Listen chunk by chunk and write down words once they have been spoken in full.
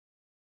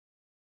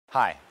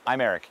Hi,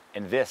 I'm Eric,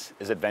 and this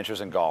is Adventures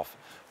in Golf.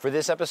 For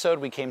this episode,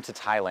 we came to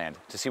Thailand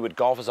to see what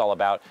golf is all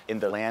about in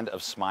the land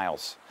of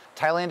smiles.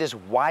 Thailand is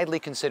widely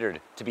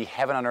considered to be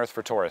heaven on earth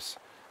for tourists,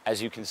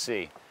 as you can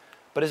see.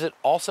 But is it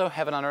also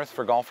heaven on earth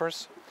for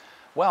golfers?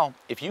 Well,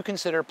 if you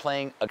consider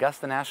playing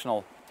Augusta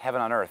National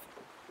heaven on earth,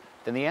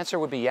 then the answer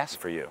would be yes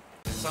for you.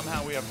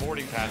 Somehow we have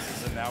boarding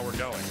passes and now we're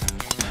going.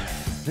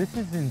 This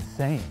is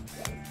insane.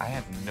 I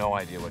have no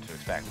idea what to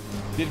expect.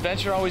 The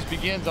adventure always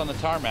begins on the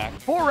tarmac.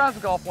 4 rounds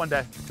of golf one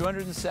day.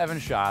 207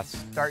 shots.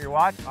 Start your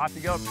watch, off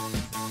you go.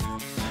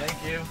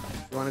 Thank you.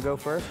 You want to go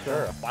first?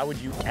 Sure. Why would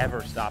you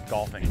ever stop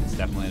golfing? It's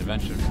definitely an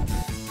adventure.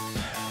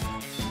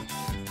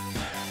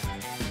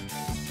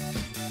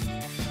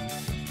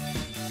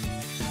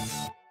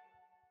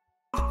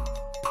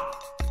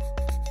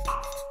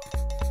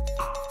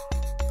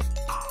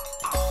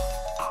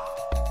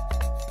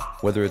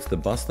 Whether it's the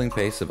bustling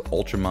pace of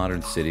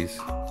ultra-modern cities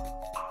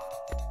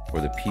or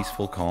the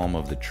peaceful calm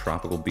of the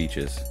tropical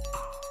beaches,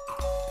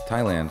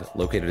 Thailand,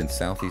 located in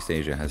Southeast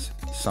Asia, has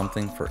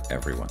something for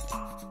everyone,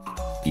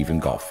 even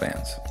golf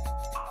fans.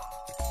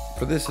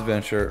 For this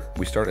adventure,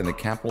 we start in the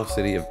capital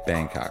city of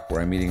Bangkok,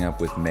 where I'm meeting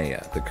up with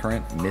Maeya, the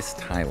current Miss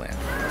Thailand.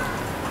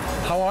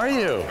 How are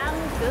you?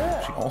 I'm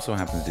good. She also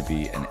happens to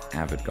be an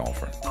avid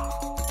golfer.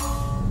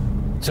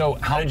 So,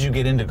 how did you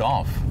get into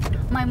golf?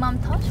 My mom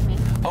taught me.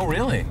 Oh,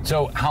 really?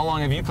 So, how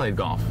long have you played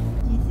golf?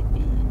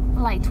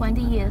 Like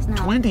 20 years now.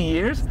 20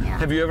 years? Yeah.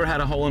 Have you ever had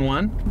a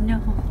hole-in-one?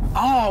 No.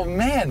 Oh,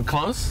 man,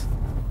 close.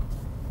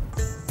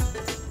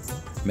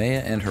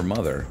 Maeya and her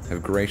mother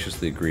have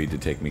graciously agreed to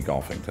take me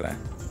golfing today.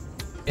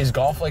 Is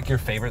golf like your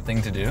favorite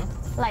thing to do?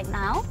 Like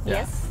now? Yeah.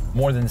 Yes.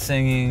 More than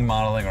singing,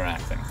 modeling, or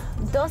acting?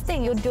 Those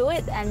things you do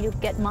it and you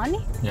get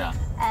money. Yeah.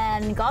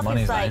 And golf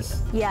Money's is like,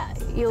 nice. yeah,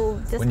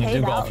 you just When you pay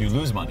do it golf, out. you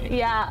lose money.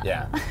 Yeah.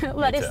 Yeah.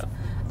 But me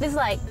it's too.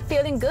 like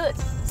feeling good.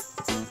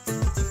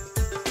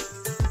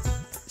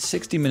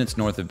 60 minutes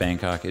north of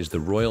Bangkok is the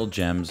Royal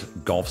Gems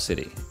Golf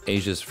City,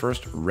 Asia's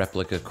first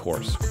replica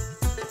course.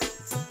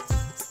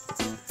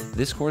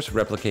 This course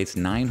replicates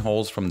 9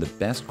 holes from the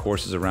best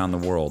courses around the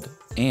world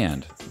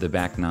and the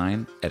back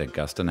 9 at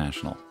Augusta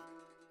National.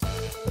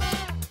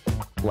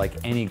 Like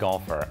any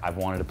golfer, I've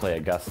wanted to play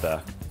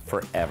Augusta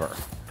forever.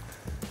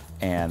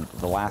 And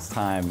the last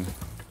time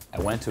I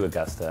went to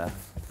Augusta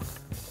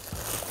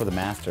for the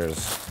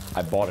Masters,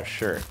 I bought a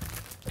shirt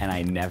and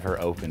I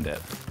never opened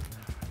it.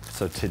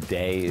 So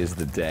today is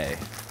the day.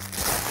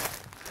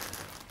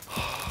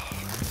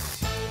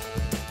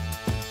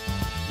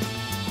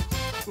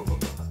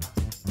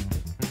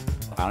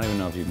 I don't even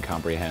know if you can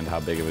comprehend how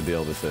big of a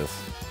deal this is.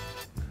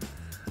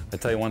 I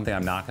tell you one thing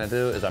I'm not gonna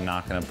do is I'm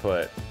not gonna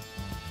put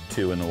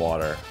 2 in the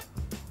water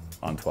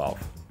on 12.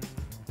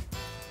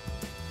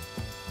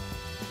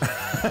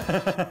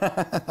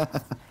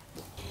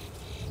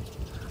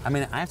 I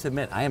mean, I have to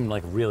admit, I am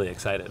like really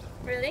excited.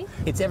 Really?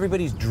 It's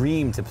everybody's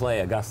dream to play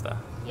Augusta.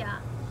 Yeah.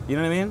 You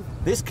know what I mean?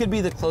 This could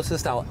be the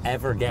closest I'll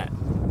ever get.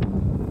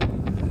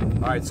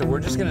 All right, so we're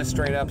just gonna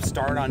straight up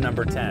start on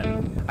number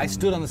 10. I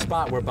stood on the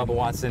spot where Bubba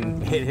Watson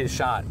hit his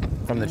shot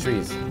from the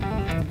trees.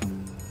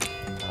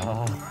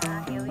 Oh.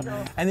 Here we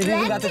go. And they've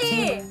even got the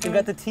Plenty. they've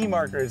got the tee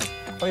markers.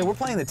 Oh yeah, we're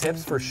playing the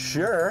tips for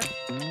sure.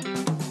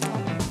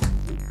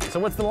 So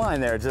what's the line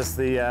there? Just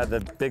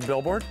the big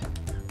billboard?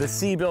 The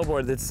C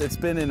billboard it's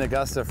been in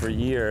Augusta for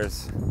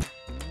years.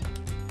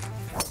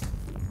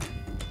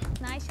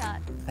 Nice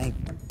shot. Thank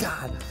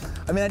God.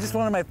 I mean, I just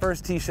wanted my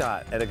first tee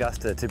shot at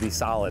Augusta to be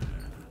solid.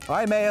 All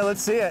right, Maeya,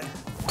 let's see it.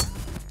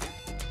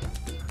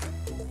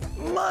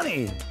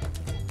 Money.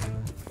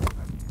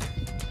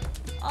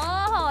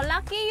 Oh,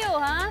 lucky you,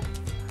 huh?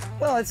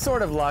 Well, it's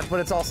sort of luck, but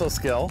it's also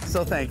skill,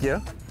 so thank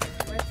you.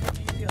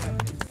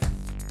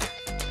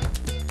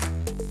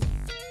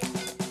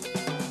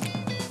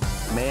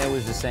 Maeya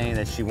was just saying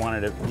that she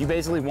wanted to, you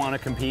basically want to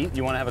compete?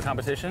 You want to have a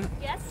competition?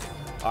 Yes.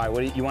 All right,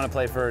 what do you want to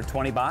play for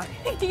 20 baht?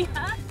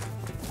 Yeah.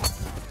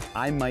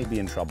 I might be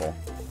in trouble.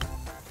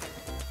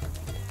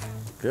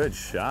 Good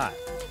shot.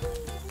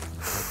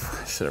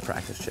 I should have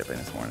practiced chipping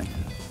this morning.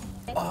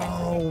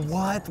 Oh,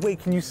 what? Wait,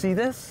 can you see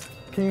this?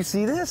 Can you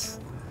see this?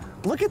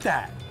 Look at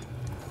that.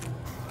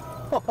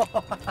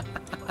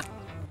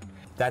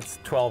 That's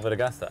 12 at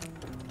Augusta.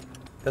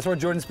 That's where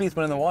Jordan Spieth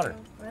went in the water.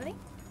 Really?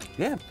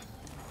 Yeah.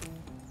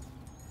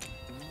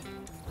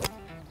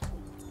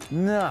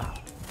 No,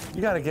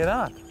 you gotta get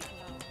up.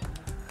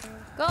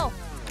 Go.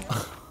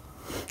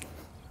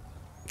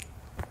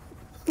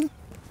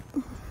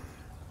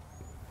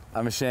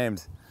 I'm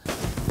ashamed.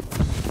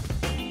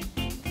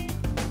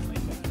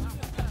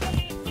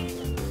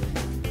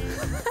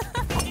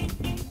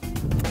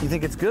 You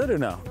think it's good or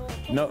no?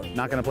 No,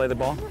 not gonna play the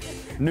ball?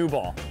 New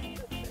ball.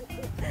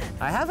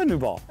 I have a new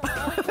ball.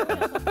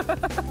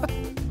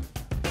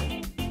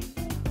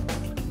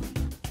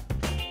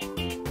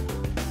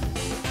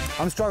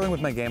 I'm struggling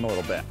with my game a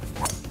little bit.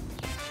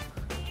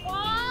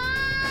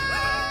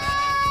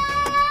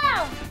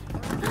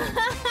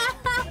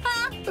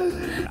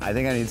 I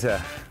think I need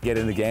to get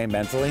in the game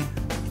mentally.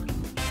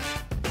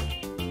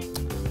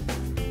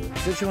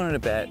 Since you wanted to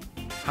bet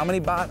How many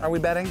baht are we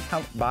betting?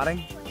 How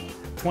botting?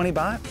 20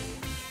 baht?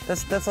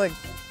 That's like,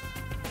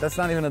 that's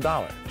not even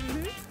 $1.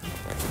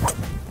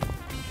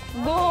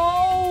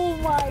 Oh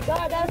my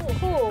god, that's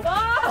cool.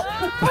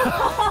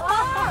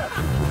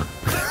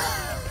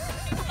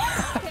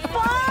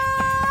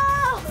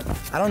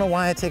 I don't know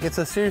why I take it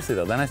so seriously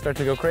though. Then I start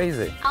to go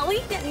crazy. Are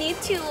we need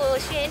to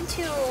change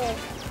to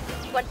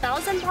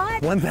 1,000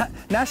 baht?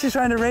 Now she's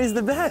trying to raise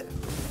the bet.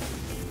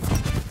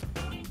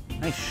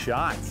 Nice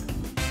shot.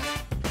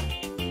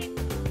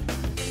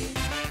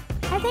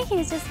 I think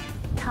he's just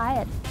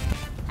tired.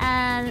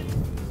 And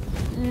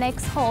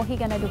next hole, he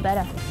gonna do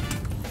better.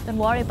 Don't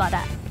worry about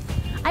that.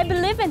 I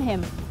believe in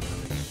him.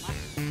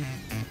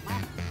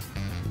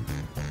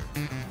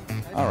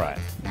 All right.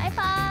 Nice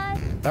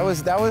five.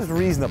 That was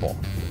reasonable.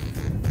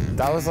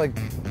 That was like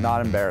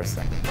not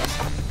embarrassing.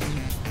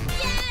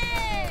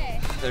 Yay!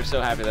 They're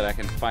so happy that I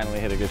can finally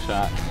hit a good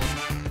shot.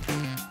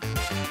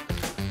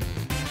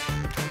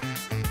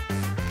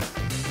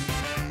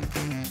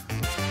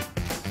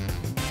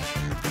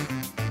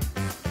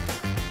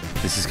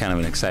 This is kind of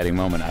an exciting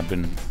moment. I've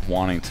been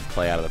wanting to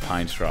play out of the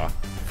pine straw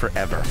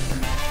forever.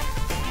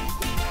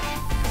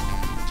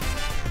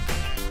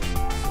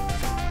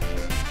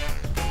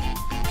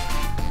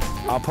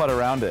 I'll putt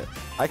around it.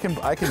 I can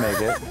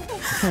make it.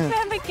 แ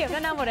ม่ไปเก็บแล้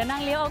วนะหมดแล้วนั่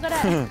งเลี้ยวก็ไ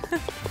ด้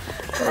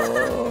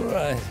All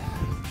right.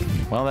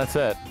 Well, that's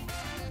it.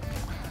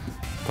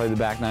 Played the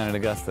back nine at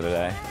Augusta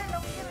today.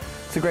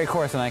 It's a great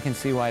course, and I can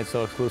see why it's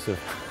so exclusive.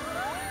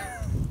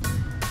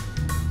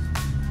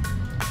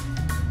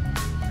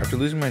 After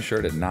losing my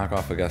shirt at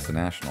knockoff Augusta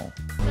National,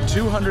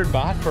 200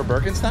 baht for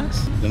Birkenstocks?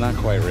 They're not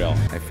quite real.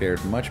 I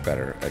fared much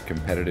better at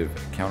competitive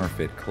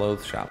counterfeit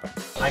clothes shopping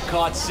I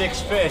caught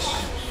 6 fish.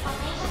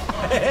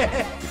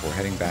 before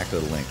heading back to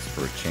the links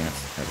for a chance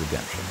at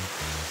redemption.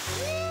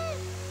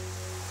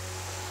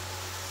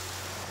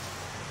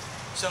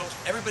 So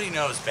everybody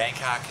knows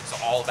Bangkok is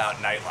all about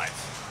nightlife.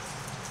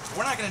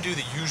 We're not going to do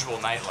the usual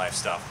nightlife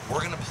stuff.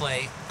 We're going to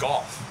play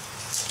golf.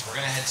 We're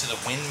going to head to the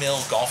Windmill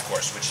Golf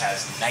Course, which has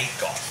night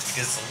golf,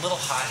 because it's a little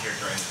hot here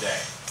during the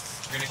day.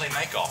 We're going to play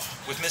night golf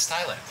with Miss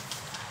Thailand.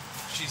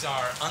 She's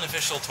our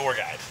unofficial tour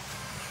guide.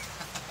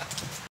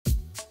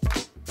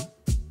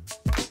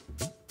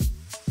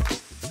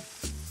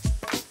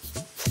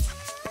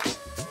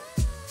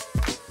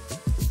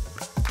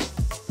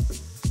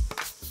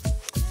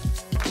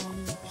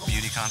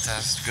 Beauty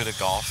contest, good at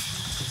golf.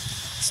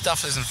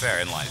 Stuff isn't fair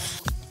in life.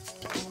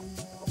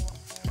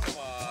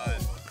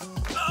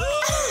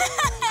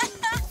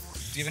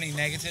 Do you have any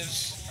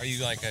negatives? Are you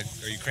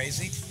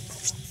crazy?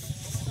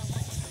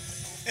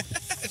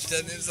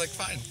 It's like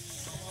fine.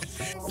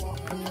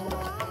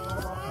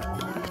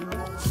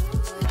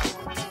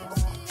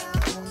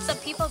 Some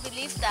people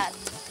believe that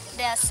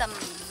there are some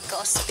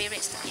ghost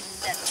spirits in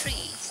that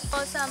tree.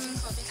 Or some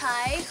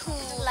Thai who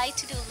like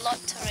to do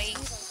lottery,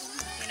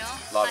 you know?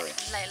 Lottery.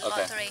 Like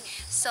Okay. lottery.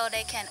 So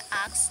they can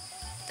ask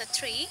the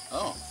tree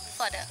Oh.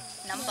 for the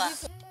number.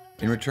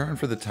 In return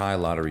for the Thai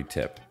lottery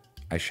tip,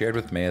 I shared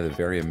with Maeya the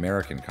very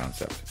American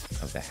concept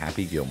of the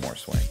Happy Gilmore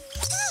swing.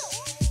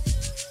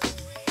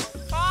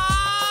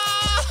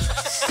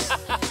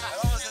 I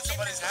almost hit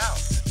somebody's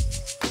house.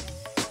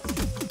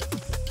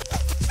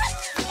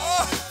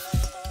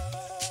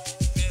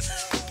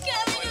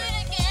 Can we do it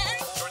again?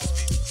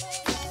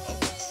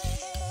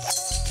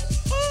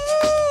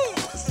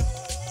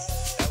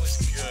 That was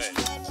good.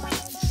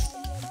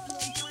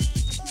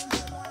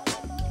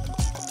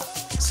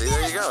 See,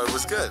 there you go. It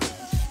was good.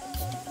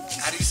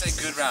 How do you say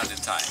good round in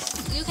Thai?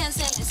 You can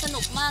say ส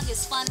นุกมาก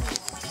is fun.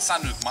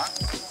 Sanuk mak.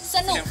 ส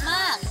นุกม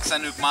าก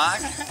Sanuk mak.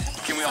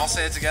 Can we all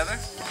say it together?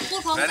 พู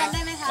ดพร้อมกันไ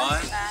ด้ไหมคะ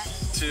One,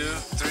 2,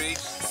 3.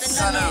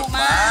 สนุก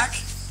มาก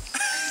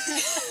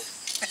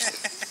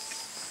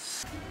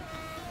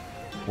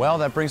Well,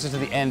 that brings us to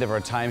the end of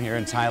our time here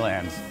in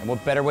Thailand. And what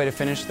better way to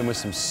finish than with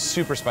some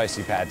super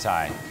spicy pad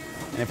thai?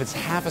 And if it's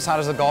half as hot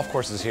as the golf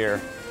courses here,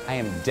 I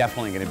am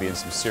definitely going to be in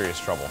some serious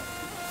trouble.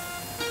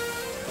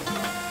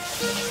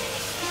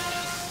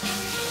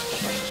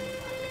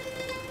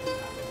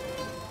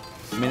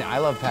 I mean, I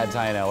love pad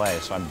thai in LA,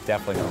 so I'm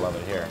definitely going to love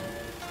it here.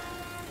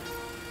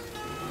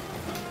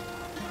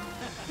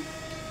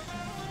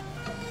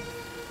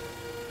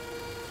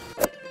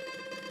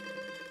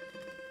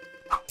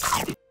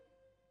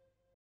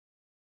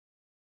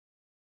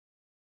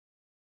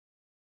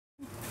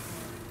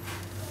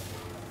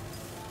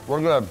 We're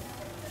good.